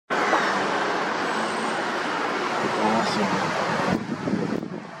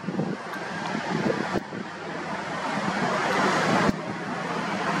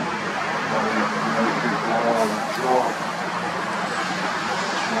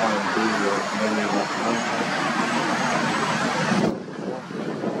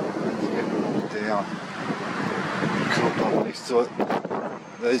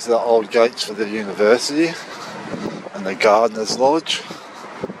These are the old gates for the university and the Gardener's Lodge.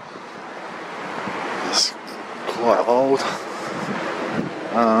 It's quite old.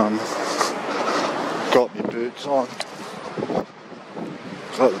 Got my boots on.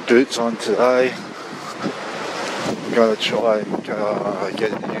 Got the boots on today. I'm going to try and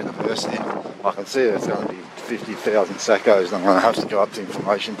get into university. I can see there's going to be 50,000 saccos and I'm going to have to go up to the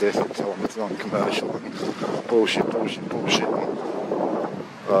information desk and tell them it's non-commercial and bullshit.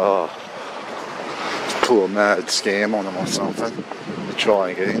 Pull a mad scam on them or something to try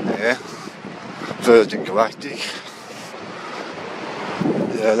and get in there. Virgin Galactic.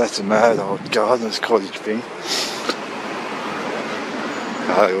 Yeah, that's a mad old Gardener's Cottage thing.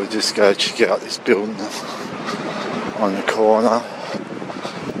 Okay, we'll just go check out this building on the corner.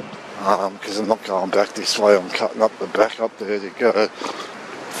 Because I'm not going back this way, I'm cutting up the back up there to go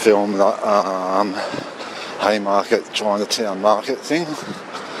film the Haymarket Chinatown Market thing.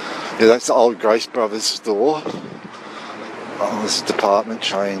 Yeah, that's the old Grace Brothers store. This department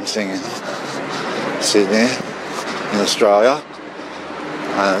chain thing in Sydney, in Australia.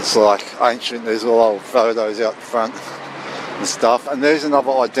 And it's like ancient, there's all old photos out front and stuff. And there's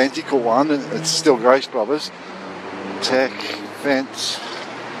another identical one, and it's still Grace Brothers. Tech, Fence,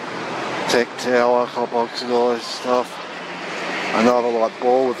 Tech Tower, cop oxidised stuff. Another like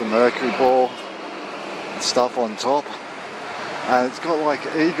ball with the mercury ball and stuff on top. And it's got like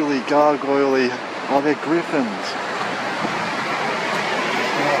eagerly, gargoyley, oh they're griffins.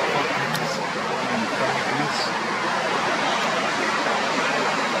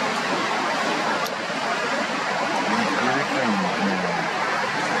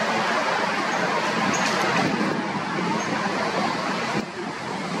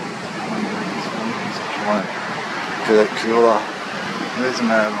 Look at that cooler. There's a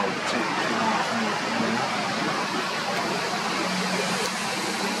mad old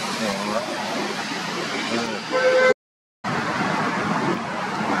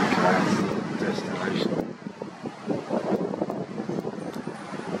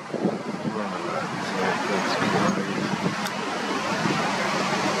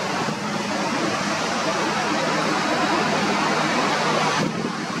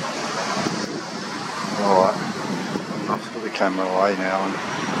camera away now and